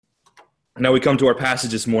Now we come to our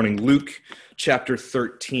passage this morning, Luke chapter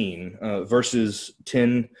 13, verses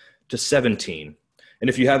 10 to 17. And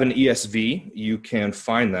if you have an ESV, you can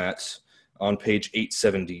find that on page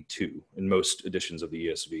 872 in most editions of the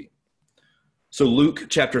ESV. So Luke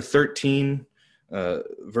chapter 13,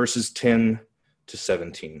 verses 10 to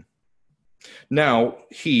 17. Now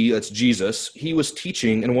that's Jesus, he was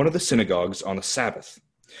teaching in one of the synagogues on the Sabbath.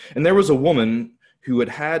 And there was a woman who had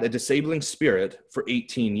had a disabling spirit for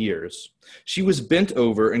 18 years. She was bent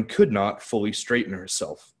over and could not fully straighten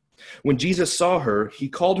herself. When Jesus saw her, he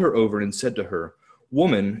called her over and said to her,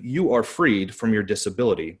 "Woman, you are freed from your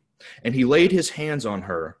disability." And he laid his hands on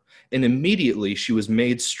her, and immediately she was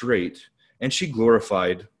made straight, and she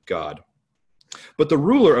glorified God. But the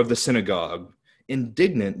ruler of the synagogue,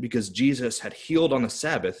 indignant because Jesus had healed on the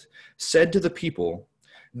Sabbath, said to the people,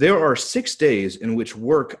 "There are 6 days in which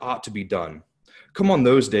work ought to be done. Come on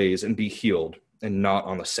those days and be healed, and not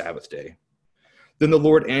on the Sabbath day." Then the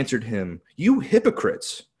Lord answered him, "You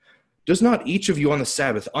hypocrites! Does not each of you on the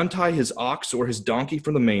Sabbath untie his ox or his donkey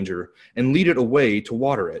from the manger and lead it away to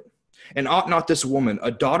water it? And ought not this woman,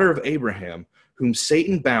 a daughter of Abraham, whom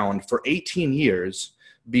Satan bound for 18 years,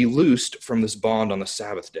 be loosed from this bond on the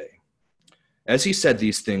Sabbath day?" As he said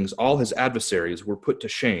these things, all his adversaries were put to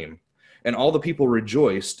shame, and all the people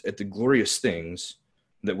rejoiced at the glorious things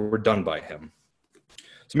that were done by him.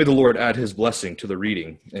 So may the Lord add his blessing to the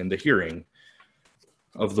reading and the hearing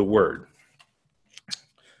of the word.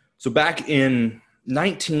 So back in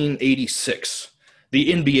 1986, the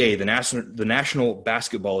NBA, the National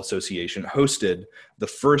Basketball Association, hosted the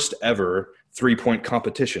first ever three-point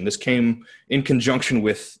competition. This came in conjunction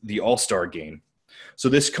with the All-Star game. So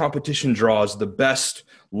this competition draws the best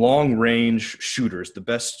long-range shooters, the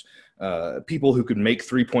best people who could make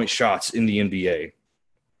three-point shots in the NBA.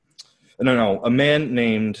 A man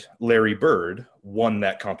named Larry Bird won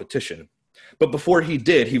that competition. But before he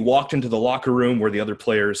did, he walked into the locker room where the other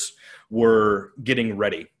players were getting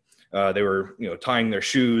ready. They were, tying their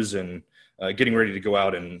shoes and getting ready to go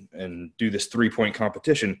out and do this three-point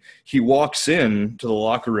competition. He walks in to the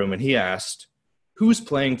locker room and he asked, "Who's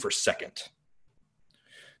playing for second?"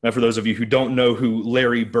 Now, for those of you who don't know who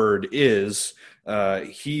Larry Bird is,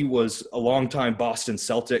 he was a longtime Boston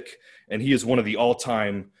Celtic, and he is one of the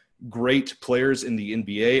all-time great players in the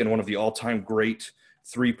NBA and one of the all-time great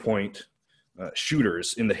three-point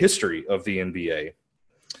shooters in the history of the NBA.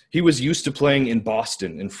 He was used to playing in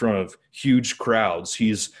Boston in front of huge crowds.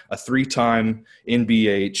 He's a three-time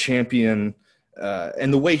NBA champion.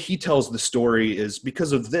 And the way he tells the story is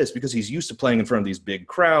because he's used to playing in front of these big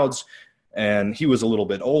crowds, and he was a little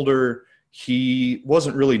bit older. He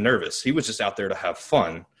wasn't really nervous. He was just out there to have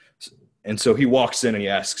fun. And so he walks in and he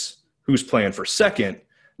asks, "Who's playing for second?"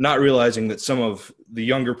 Not realizing that some of the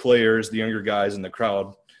younger players, the younger guys in the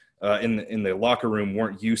crowd, in the locker room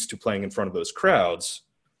weren't used to playing in front of those crowds.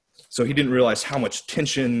 So he didn't realize how much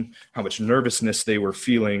tension, how much nervousness they were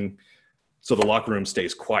feeling. So the locker room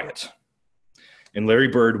stays quiet. And Larry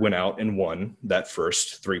Bird went out and won that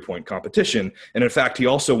first three-point competition. And in fact, he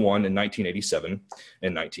also won in 1987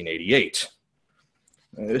 and 1988.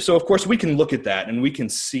 So of course we can look at that and we can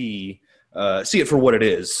see it for what it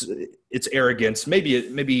is. It's arrogance.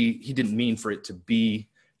 Maybe he didn't mean for it to be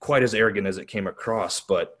quite as arrogant as it came across,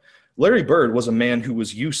 but Larry Bird was a man who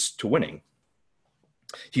was used to winning.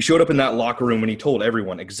 He showed up in that locker room and he told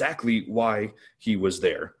everyone exactly why he was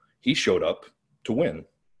there. He showed up to win.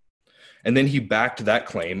 And then he backed that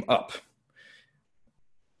claim up.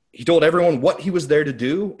 He told everyone what he was there to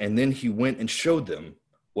do, and then he went and showed them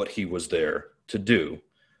what he was there to do.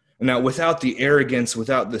 Now, without the arrogance,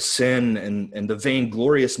 without the sin and the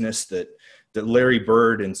vaingloriousness that Larry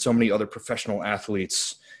Bird and so many other professional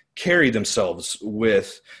athletes carry themselves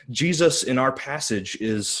with, Jesus in our passage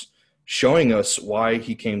is showing us why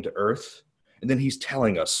he came to earth, and then he's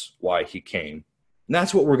telling us why he came. And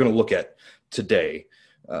that's what we're going to look at today.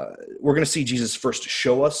 We're going to see Jesus first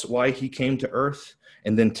show us why he came to earth,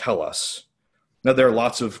 and then tell us. Now, there are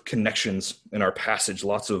lots of connections in our passage,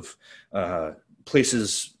 lots of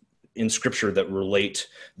places in Scripture that relate,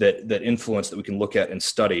 that influence, that we can look at and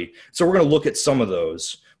study. So we're going to look at some of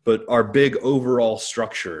those, but our big overall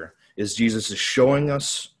structure is Jesus is showing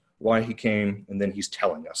us why he came, and then he's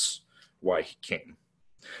telling us why he came.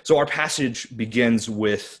 So our passage begins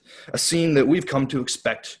with a scene that we've come to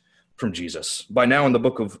expect from Jesus. By now in the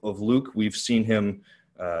book of Luke, we've seen him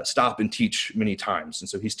stop and teach many times. And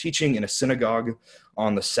so he's teaching in a synagogue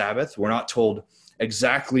on the Sabbath. We're not told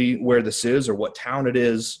exactly where this is or what town it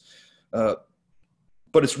is,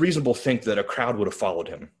 but it's reasonable to think that a crowd would have followed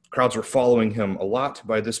him. Crowds were following him a lot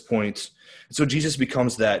by this point. And so Jesus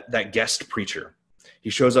becomes that guest preacher. He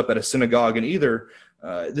shows up at a synagogue, and either,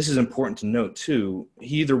 this is important to note too,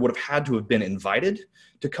 he either would have had to have been invited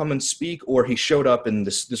to come and speak, or he showed up and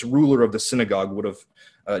this ruler of the synagogue would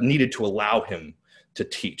have needed to allow him to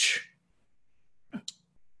teach.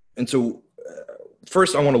 And so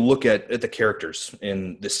first, I want to look at the characters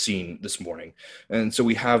in this scene this morning. And so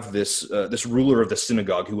we have this ruler of the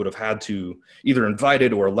synagogue who would have had to either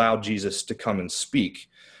invited or allowed Jesus to come and speak.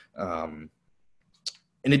 And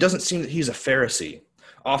it doesn't seem that he's a Pharisee.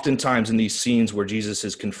 Oftentimes in these scenes where Jesus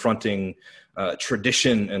is confronting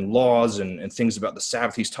tradition and laws and things about the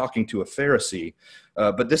Sabbath, he's talking to a Pharisee.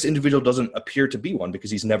 But this individual doesn't appear to be one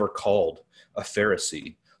because he's never called a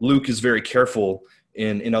Pharisee. Luke is very careful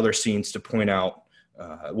in other scenes to point out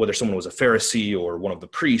whether someone was a Pharisee or one of the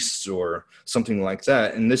priests or something like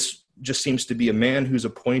that. And this just seems to be a man who's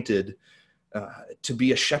appointed to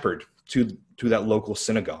be a shepherd to that local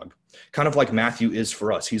synagogue, kind of like Matthew is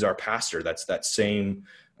for us. He's our pastor. That's that same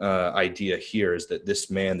idea here, is that this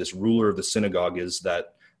man, this ruler of the synagogue, is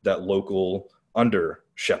that local under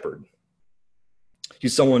shepherd.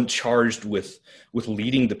 He's someone charged with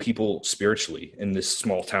leading the people spiritually in this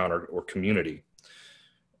small town or community.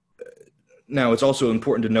 Now, it's also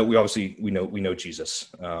important to note, we know Jesus.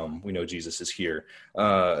 We know Jesus is here.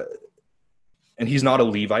 And he's not a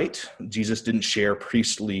Levite. Jesus didn't share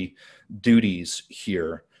priestly duties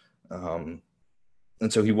here. And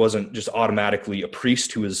so he wasn't just automatically a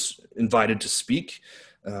priest who was invited to speak.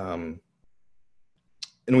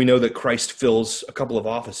 And we know that Christ fills a couple of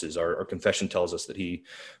offices. Our confession tells us that he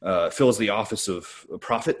fills the office of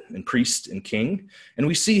prophet and priest and king. And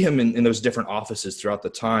we see him in those different offices throughout the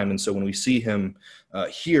time. And so when we see him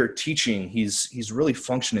here teaching, he's really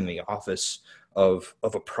functioning in the office of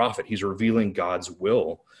a prophet. He's revealing God's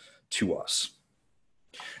will to us.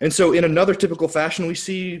 And so in another typical fashion, we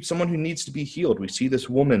see someone who needs to be healed. We see this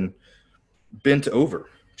woman bent over.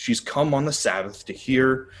 She's come on the Sabbath to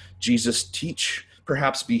hear Jesus teach,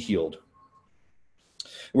 perhaps be healed.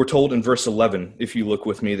 We're told in verse 11, if you look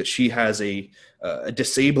with me, that she has a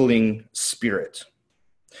disabling spirit.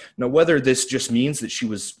 Now, whether this just means that she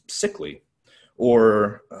was sickly,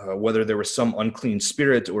 or whether there was some unclean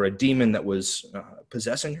spirit or a demon that was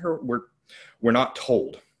possessing her, we're not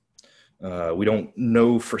told. We don't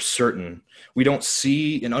know for certain. We don't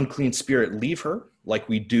see an unclean spirit leave her like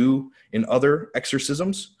we do in other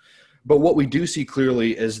exorcisms. But what we do see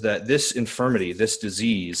clearly is that this infirmity, this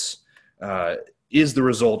disease, is the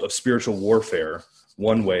result of spiritual warfare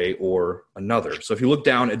one way or another. So if you look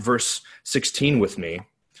down at verse 16 with me,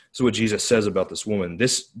 so what Jesus says about this woman: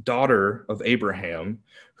 this daughter of Abraham,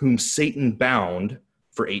 whom Satan bound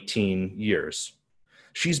for 18 years.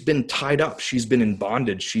 She's been tied up. She's been in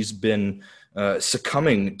bondage. She's been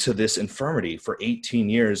succumbing to this infirmity for 18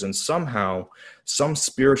 years. And somehow some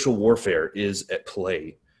spiritual warfare is at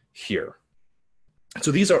play here.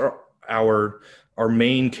 So these are our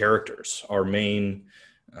main characters, our main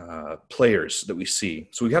players that we see.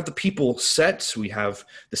 So we have the people set, we have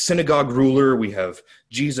the synagogue ruler, we have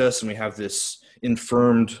Jesus, and we have this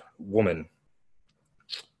infirmed woman.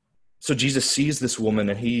 So Jesus sees this woman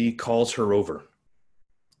and he calls her over.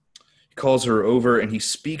 He calls her over and he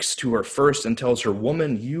speaks to her first and tells her,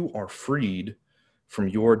 "Woman, you are freed from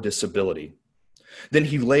your disability." Then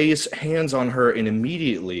he lays hands on her and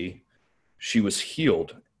immediately she was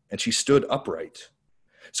healed and she stood upright.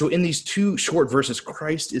 So in these two short verses,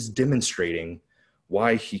 Christ is demonstrating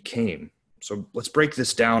why he came. So let's break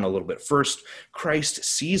this down a little bit. First, Christ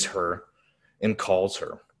sees her and calls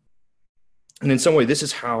her. And in some way, this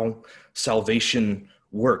is how salvation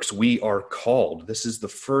works. We are called. This is the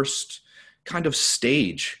first kind of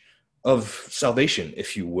stage of salvation,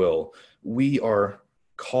 if you will. We are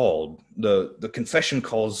called. The confession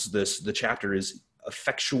calls this, the chapter is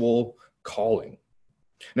effectual calling.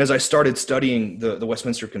 And as I started studying the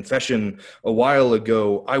Westminster Confession a while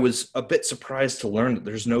ago, I was a bit surprised to learn that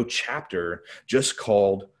there's no chapter just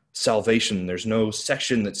called salvation. There's no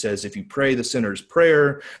section that says if you pray the sinner's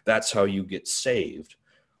prayer, that's how you get saved.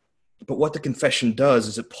 But what the confession does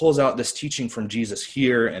is it pulls out this teaching from Jesus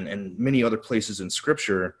here and many other places in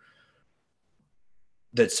Scripture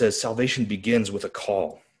that says salvation begins with a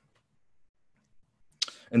call.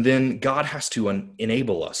 And then God has to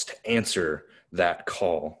enable us to answer that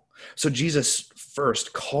call. So Jesus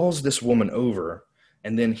first calls this woman over,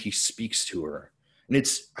 and then he speaks to her. And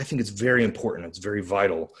I think it's very important, it's very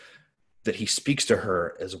vital that he speaks to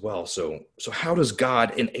her as well. So how does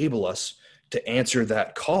God enable us to answer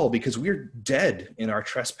that call? Because we're dead in our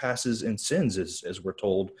trespasses and sins, as we're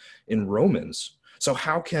told in Romans. So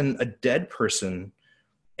how can a dead person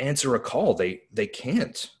answer a call? They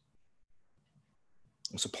can't.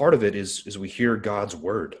 So part of it is we hear God's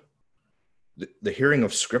word. The hearing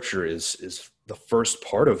of Scripture is the first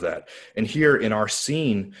part of that. And here in our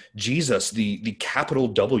scene, Jesus, the capital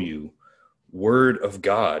W, Word of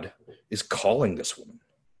God, is calling this woman,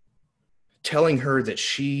 telling her that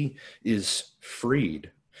she is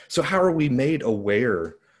freed. So how are we made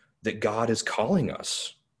aware that God is calling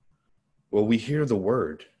us? Well, we hear the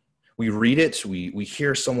word. We read it. We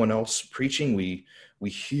hear someone else preaching. We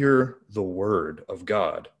hear the word of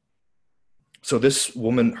God. So this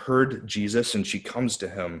woman heard Jesus and she comes to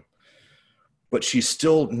him, but she's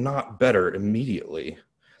still not better immediately.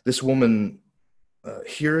 This woman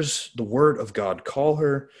hears the word of God call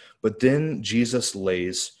her, but then Jesus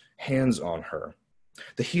lays hands on her.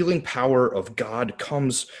 The healing power of God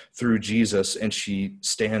comes through Jesus, and she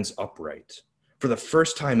stands upright. For the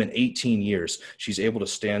first time in 18 years, she's able to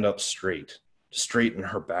stand up straight, straighten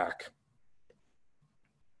her back.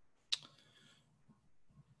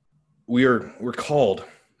 We're called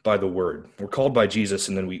by the word. We're called by Jesus,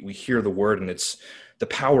 and then we hear the word, and it's the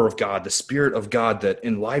power of God, the Spirit of God that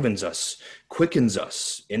enlivens us, quickens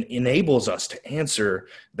us, and enables us to answer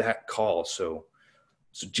that call. So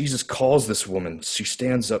Jesus calls this woman. She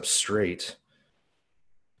stands up straight.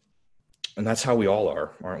 And that's how we all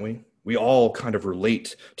are, aren't we? We all kind of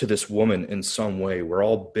relate to this woman in some way. We're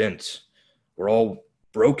all bent. We're all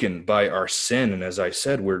broken by our sin. And as I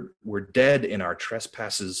said, we're dead in our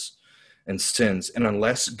trespasses and sins. And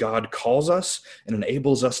unless God calls us and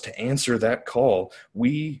enables us to answer that call,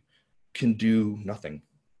 we can do nothing.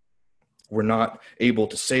 We're not able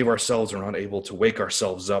to save ourselves. We're not able to wake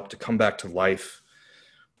ourselves up, to come back to life.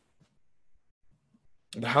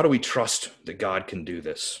 But how do we trust that God can do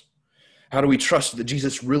this? How do we trust that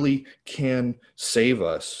Jesus really can save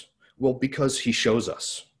us? Well, because he shows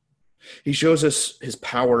us. He shows us his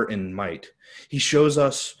power and might. He shows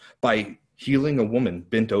us by healing a woman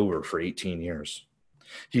bent over for 18 years.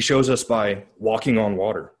 He shows us by walking on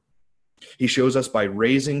water. He shows us by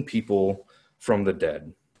raising people from the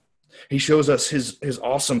dead. He shows us his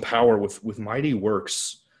awesome power with mighty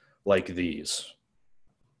works like these.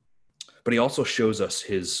 But he also shows us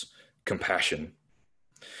his compassion.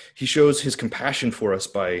 He shows his compassion for us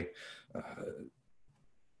by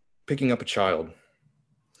picking up a child,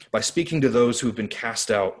 by speaking to those who have been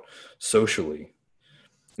cast out socially.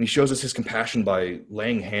 And he shows us his compassion by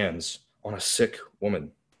laying hands on a sick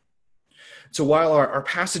woman. So while our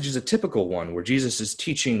passage is a typical one where Jesus is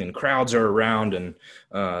teaching and crowds are around and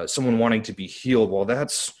someone wanting to be healed, well,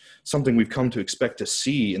 that's something we've come to expect to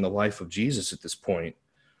see in the life of Jesus at this point.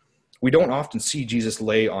 We don't often see Jesus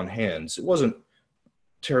lay on hands. It wasn't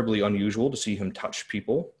terribly unusual to see him touch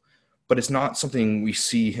people, but it's not something we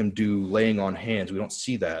see him do, laying on hands. We don't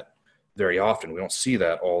see that very often. We don't see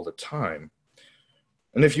that all the time.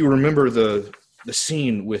 And if you remember the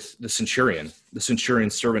scene with the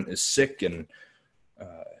centurion's servant is sick, and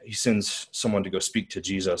he sends someone to go speak to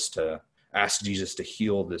Jesus to ask Jesus to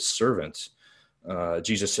heal this servant.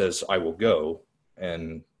 Jesus says, "I will go,"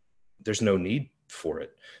 and there's no need for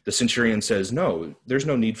it. The centurion says, "No, there's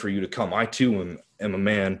no need for you to come. I too am a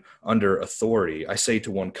man under authority. I say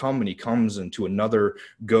to one, come, and he comes, and to another,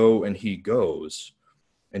 go, and he goes."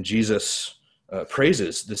 And Jesus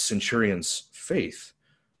praises the centurion's faith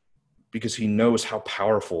because he knows how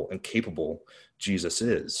powerful and capable Jesus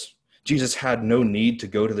is. Jesus had no need to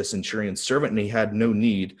go to the centurion's servant, and he had no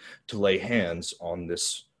need to lay hands on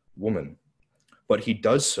this woman. But he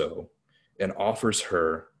does so and offers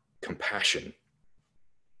her compassion.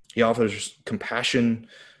 He offers compassion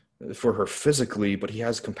for her physically, but he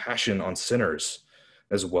has compassion on sinners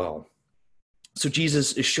as well. So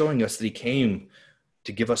Jesus is showing us that he came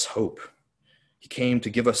to give us hope. He came to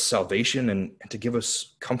give us salvation and to give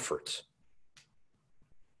us comfort.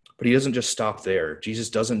 But he doesn't just stop there. Jesus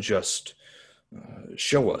doesn't just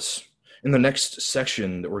show us. In the next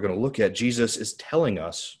section that we're going to look at, Jesus is telling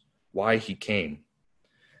us why he came.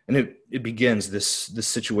 And it begins, this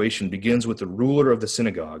situation begins with the ruler of the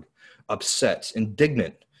synagogue, upset,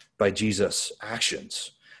 indignant by Jesus'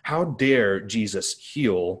 actions. How dare Jesus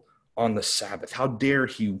heal on the Sabbath? How dare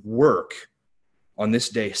he work on this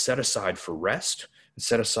day set aside for rest and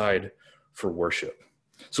set aside for worship?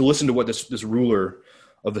 So listen to what this ruler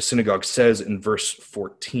of the synagogue says in verse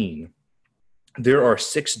 14. "There are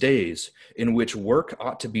 6 days in which work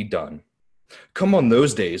ought to be done. Come on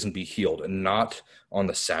those days and be healed, and not on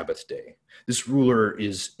the Sabbath day." This ruler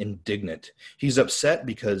is indignant. He's upset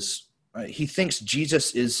because he thinks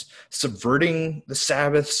Jesus is subverting the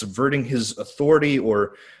Sabbath, subverting his authority,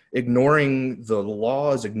 or ignoring the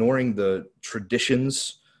laws, ignoring the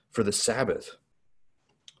traditions for the Sabbath.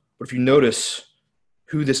 But if you notice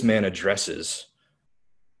who this man addresses,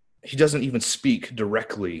 he doesn't even speak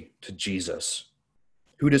directly to Jesus.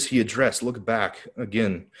 Who does he address? Look back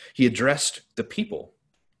again. He addressed the people.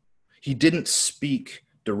 He didn't speak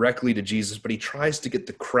directly to Jesus, but he tries to get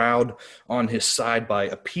the crowd on his side by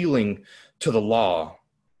appealing to the law.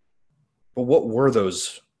 But what were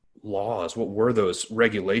those laws? What were those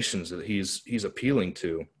regulations that he's appealing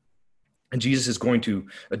to? And Jesus is going to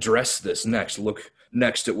address this next. Look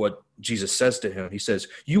next at what Jesus says to him. He says,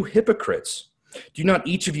 "You hypocrites, do not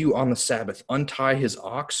each of you on the Sabbath untie his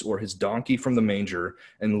ox or his donkey from the manger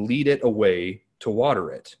and lead it away to water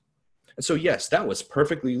it?" And so, yes, that was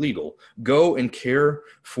perfectly legal. Go and care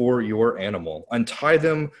for your animal. Untie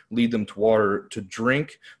them, lead them to water to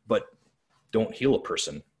drink, but don't heal a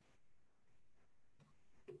person.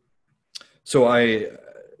 So I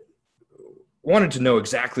wanted to know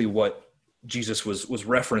exactly what Jesus was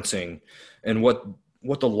referencing and what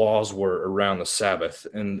the laws were around the Sabbath.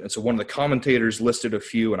 And so one of the commentators listed a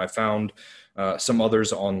few, and I found some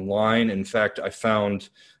others online. In fact, I found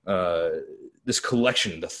this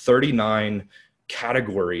collection, the 39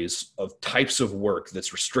 categories of types of work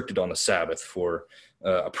that's restricted on the Sabbath for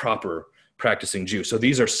a proper practicing Jew. So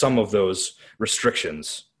these are some of those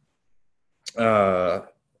restrictions.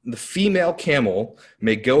 The female camel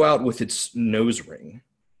may go out with its nose ring.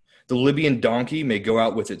 The Libyan donkey may go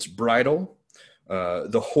out with its bridle.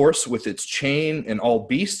 The horse with its chain, and all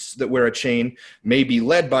beasts that wear a chain may be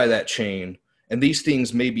led by that chain, and these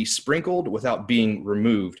things may be sprinkled without being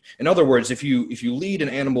removed. In other words, if you lead an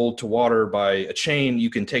animal to water by a chain, you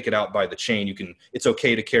can take it out by the chain. It's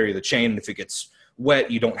okay to carry the chain, and if it gets wet,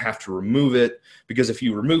 you don't have to remove it, because if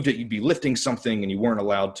you removed it, you'd be lifting something, and you weren't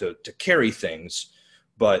allowed to carry things.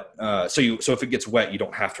 But so if it gets wet, you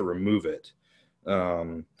don't have to remove it.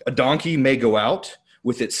 A donkey may go out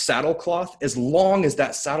with its saddlecloth as long as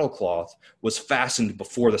that saddlecloth was fastened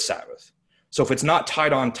before the Sabbath. So if it's not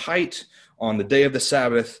tied on tight on the day of the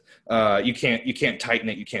Sabbath, you can't tighten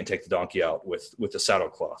it. You can't take the donkey out with the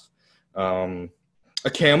saddlecloth. A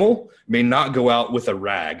camel may not go out with a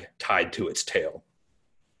rag tied to its tail.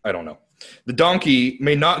 I don't know. The donkey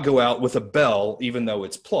may not go out with a bell, even though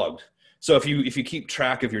it's plugged. So if you keep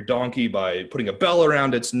track of your donkey by putting a bell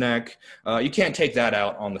around its neck, you can't take that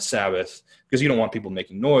out on the Sabbath because you don't want people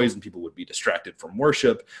making noise and people would be distracted from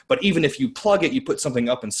worship. But even if you plug it, you put something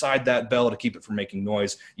up inside that bell to keep it from making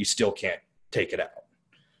noise, you still can't take it out.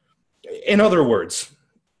 In other words,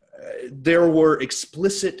 there were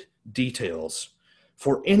explicit details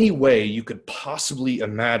for any way you could possibly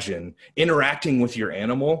imagine interacting with your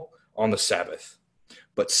animal on the Sabbath.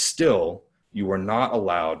 But still, you were not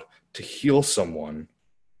allowed to heal someone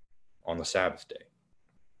on the Sabbath day.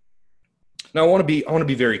 Now, I want to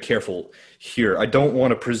be very careful here. I don't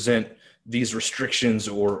want to present these restrictions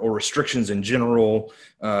or restrictions in general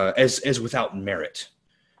as without merit,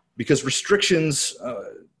 because restrictions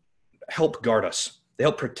help guard us. They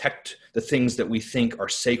help protect the things that we think are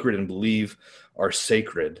sacred and believe are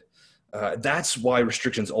sacred. That's why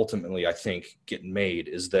restrictions ultimately, I think, get made,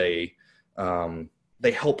 is they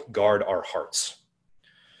help guard our hearts.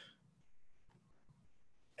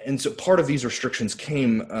 And so part of these restrictions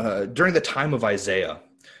came during the time of Isaiah.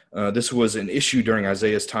 This was an issue during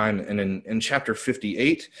Isaiah's time. And in chapter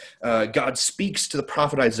 58, God speaks to the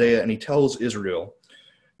prophet Isaiah, and he tells Israel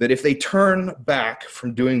that if they turn back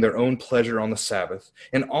from doing their own pleasure on the Sabbath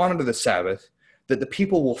and honor the Sabbath, that the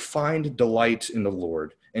people will find delight in the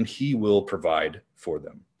Lord, and he will provide for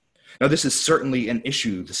them. Now, this is certainly an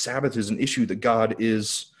issue. The Sabbath is an issue that God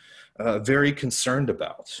is very concerned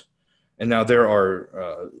about. And now there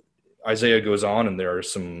are, Isaiah goes on, and there are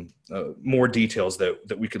some more details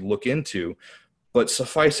that we could look into, but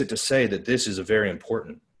suffice it to say that this is a very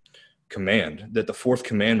important command, that the fourth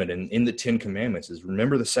commandment in the 10 commandments is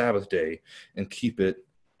remember the Sabbath day and keep it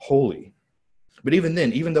holy. But even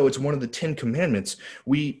then, even though it's one of the 10 commandments,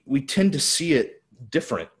 we tend to see it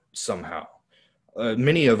different somehow.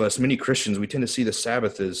 Many of us, many Christians, we tend to see the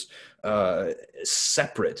Sabbath as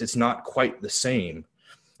separate. It's not quite the same.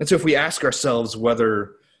 And so if we ask ourselves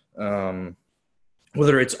whether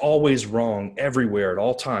it's always wrong everywhere at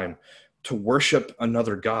all time to worship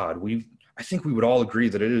another God, I think we would all agree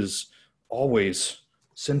that it is always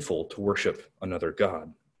sinful to worship another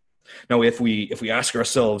God. Now, if we ask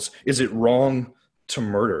ourselves, is it wrong to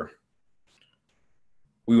murder?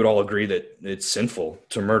 We would all agree that it's sinful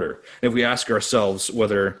to murder. And if we ask ourselves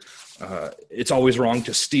whether it's always wrong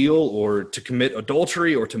to steal or to commit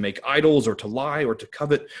adultery or to make idols or to lie or to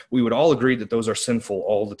covet, we would all agree that those are sinful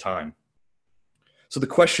all the time. So the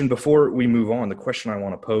question, before we move on, the question I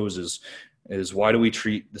want to pose is why do we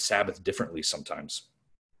treat the Sabbath differently sometimes?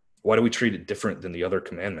 Why do we treat it different than the other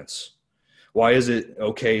commandments? Why is it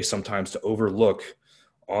okay sometimes to overlook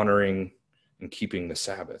honoring and keeping the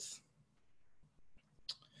Sabbath?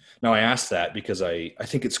 Now, I ask that because I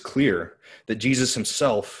think it's clear that Jesus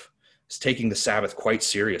himself is taking the Sabbath quite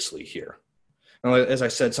seriously here. Now, as I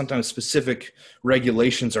said, sometimes specific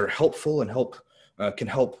regulations are helpful and can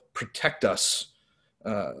help protect us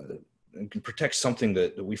and can protect something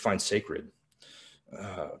that we find sacred.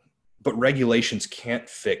 But regulations can't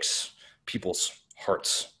fix people's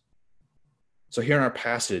hearts. So here in our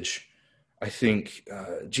passage, I think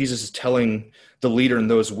Jesus is telling the leader and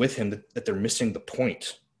those with him that they're missing the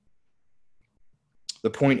point. The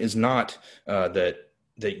point is not that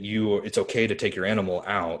it's okay to take your animal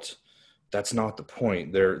out. That's not the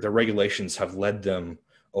point. Their regulations have led them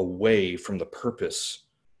away from the purpose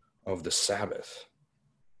of the Sabbath.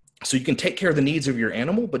 So you can take care of the needs of your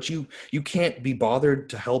animal, but you can't be bothered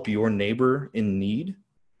to help your neighbor in need.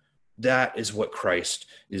 That is what Christ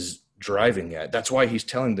is driving at. That's why he's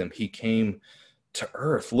telling them he came to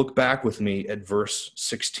earth. Look back with me at verse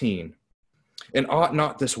 16. And ought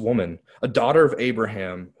not this woman, a daughter of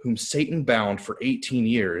Abraham, whom Satan bound for 18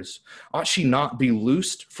 years, ought she not be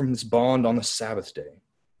loosed from this bond on the Sabbath day?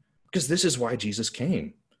 Because this is why Jesus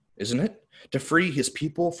came, isn't it? To free his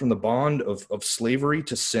people from the bond of slavery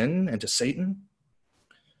to sin and to Satan.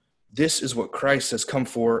 This is what Christ has come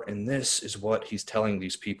for, and this is what he's telling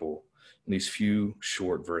these people in these few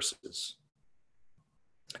short verses.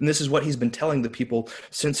 And this is what he's been telling the people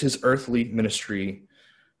since his earthly ministry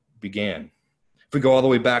began. If we go all the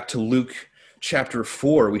way back to Luke chapter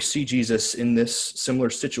 4, we see Jesus in this similar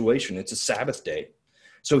situation. It's a Sabbath day.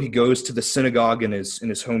 So he goes to the synagogue in his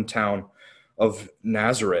hometown of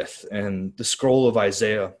Nazareth, and the scroll of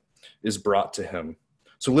Isaiah is brought to him.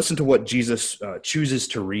 So listen to what Jesus chooses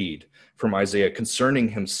to read from Isaiah concerning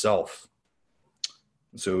himself.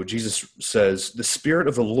 So Jesus says, "The Spirit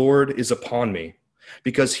of the Lord is upon me,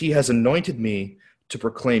 because he has anointed me to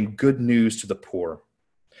proclaim good news to the poor.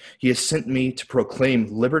 He has sent me to proclaim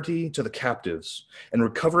liberty to the captives and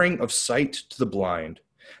recovering of sight to the blind,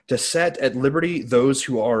 to set at liberty those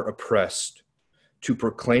who are oppressed, to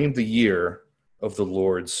proclaim the year of the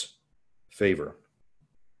Lord's favor."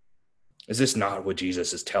 Is this not what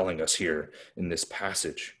Jesus is telling us here in this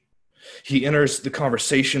passage? He enters the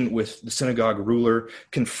conversation with the synagogue ruler,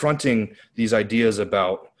 confronting these ideas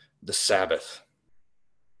about the Sabbath.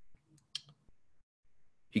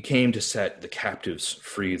 He came to set the captives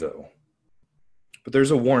free, though. But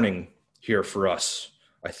there's a warning here for us,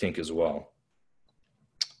 I think, as well.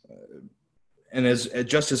 And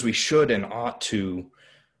just as we should and ought to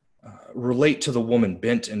relate to the woman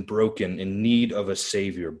bent and broken in need of a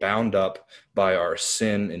Savior, bound up by our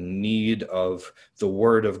sin, in need of the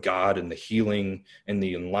Word of God and the healing and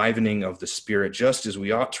the enlivening of the Spirit, just as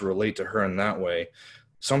we ought to relate to her in that way,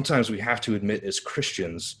 sometimes we have to admit as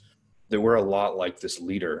Christians that we're a lot like this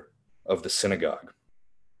leader of the synagogue.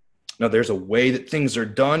 Now, there's a way that things are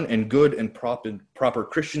done, and good and proper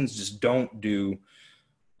Christians just don't do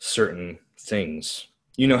certain things.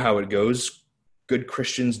 You know how it goes. Good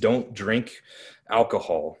Christians don't drink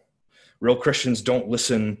alcohol. Real Christians don't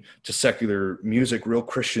listen to secular music. Real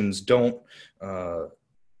Christians don't. And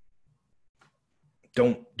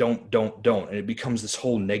it becomes this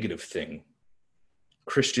whole negative thing.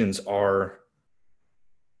 Christians are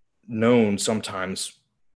known sometimes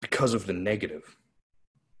because of the negative,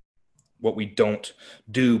 what we don't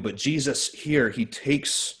do. But Jesus here, he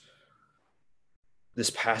takes this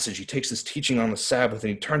passage, he takes this teaching on the Sabbath, and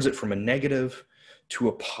he turns it from a negative to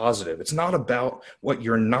a positive. It's not about what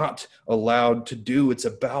you're not allowed to do. It's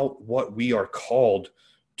about what we are called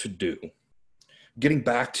to do. Getting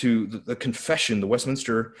back to the confession, the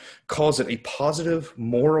Westminster calls it a positive,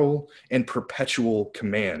 moral, and perpetual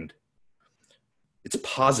command. It's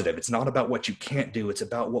positive. It's not about what you can't do. It's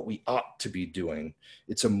about what we ought to be doing.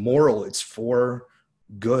 It's a moral. It's for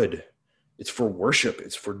good. It's for worship.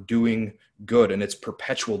 It's for doing good. And it's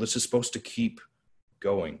perpetual. This is supposed to keep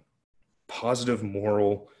going. Positive,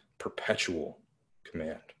 moral, perpetual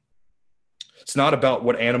command. It's not about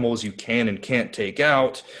what animals you can and can't take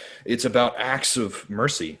out. It's about acts of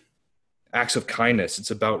mercy, acts of kindness.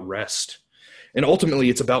 It's about rest. And ultimately,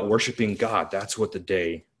 it's about worshiping God. That's what the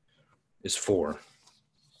day is for.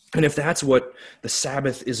 And if that's what the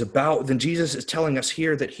Sabbath is about, then Jesus is telling us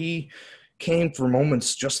here that he came for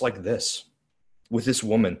moments just like this with this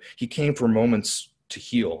woman. He came for moments to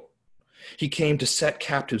heal. He came to set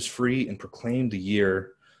captives free and proclaim the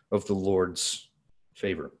year of the Lord's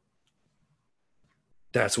favor.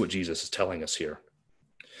 That's what Jesus is telling us here.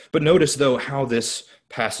 But notice, though, how this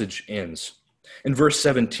passage ends. In verse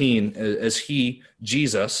 17, as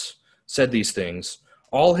Jesus, said these things,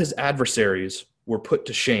 All his adversaries were put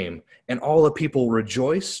to shame, and all the people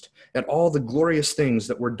rejoiced at all the glorious things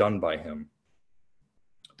that were done by him.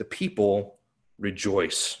 The people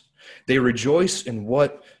rejoice. They rejoice in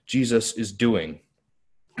what Jesus is doing.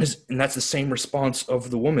 And that's the same response of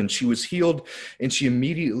the woman. She was healed, and she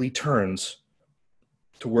immediately turns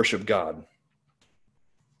to worship God.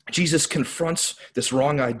 Jesus confronts this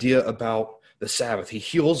wrong idea about the Sabbath. He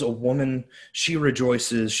heals a woman, she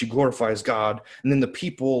rejoices, she glorifies God, and then the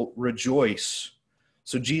people rejoice.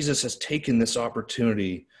 So Jesus has taken this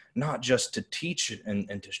opportunity not just to teach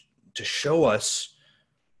and to show us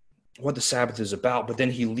what the Sabbath is about, but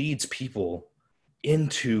then he leads people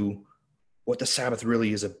into what the Sabbath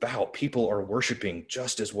really is about. People are worshiping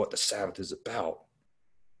just as what the Sabbath is about.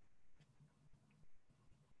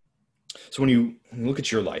 So when you look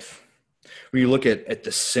at your life, when you look at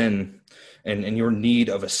the sin and your need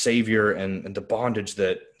of a Savior and the bondage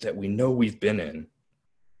that we know we've been in,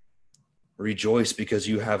 rejoice because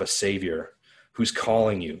you have a Savior who's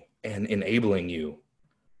calling you and enabling you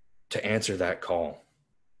to answer that call.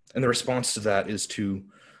 And the response to that is to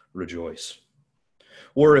rejoice.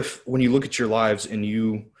 Or if when you look at your lives and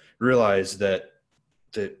you realize that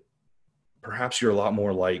perhaps you're a lot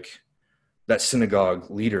more like that synagogue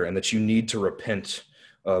leader and that you need to repent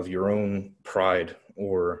of your own pride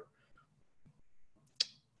or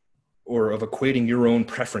of equating your own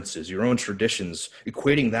preferences, your own traditions,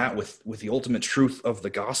 equating that with the ultimate truth of the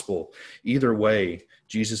gospel. Either way,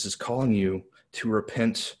 Jesus is calling you to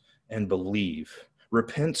repent and believe.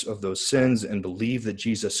 Repent of those sins and believe that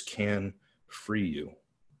Jesus can free you,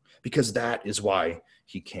 because that is why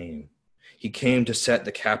he came. He came to set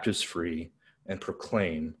the captives free and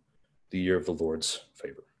proclaim the year of the Lord's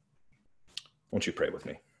favor. Won't you pray with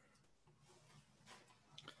me?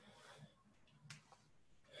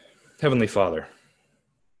 Heavenly Father,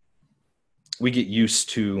 we get used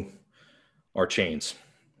to our chains.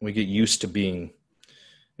 We get used to being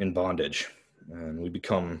in bondage, and we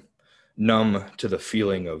become numb to the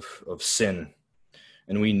feeling of sin.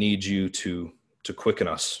 And we need you to quicken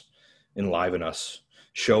us, enliven us,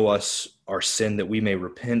 show us our sin that we may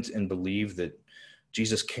repent and believe that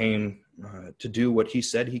Jesus came to do what he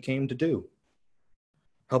said he came to do.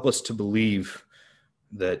 Help us to believe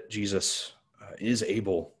that Jesus is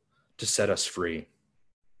able to set us free,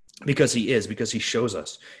 because he shows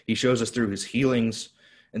us. He shows us through his healings,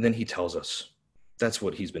 and then he tells us. That's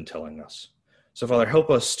what he's been telling us. So, Father, help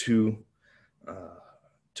us to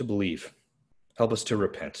believe. Help us to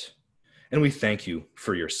repent. And we thank you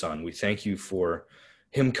for your Son. We thank you for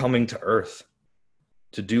him coming to earth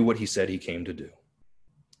to do what he said he came to do.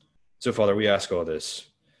 So, Father, we ask all this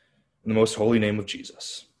in the most holy name of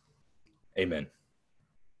Jesus. Amen.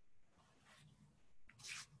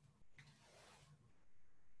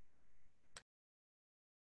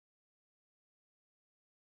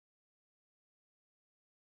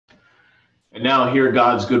 And now hear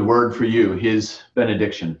God's good word for you, his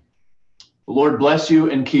benediction. The Lord bless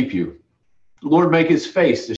you and keep you. The Lord make his face to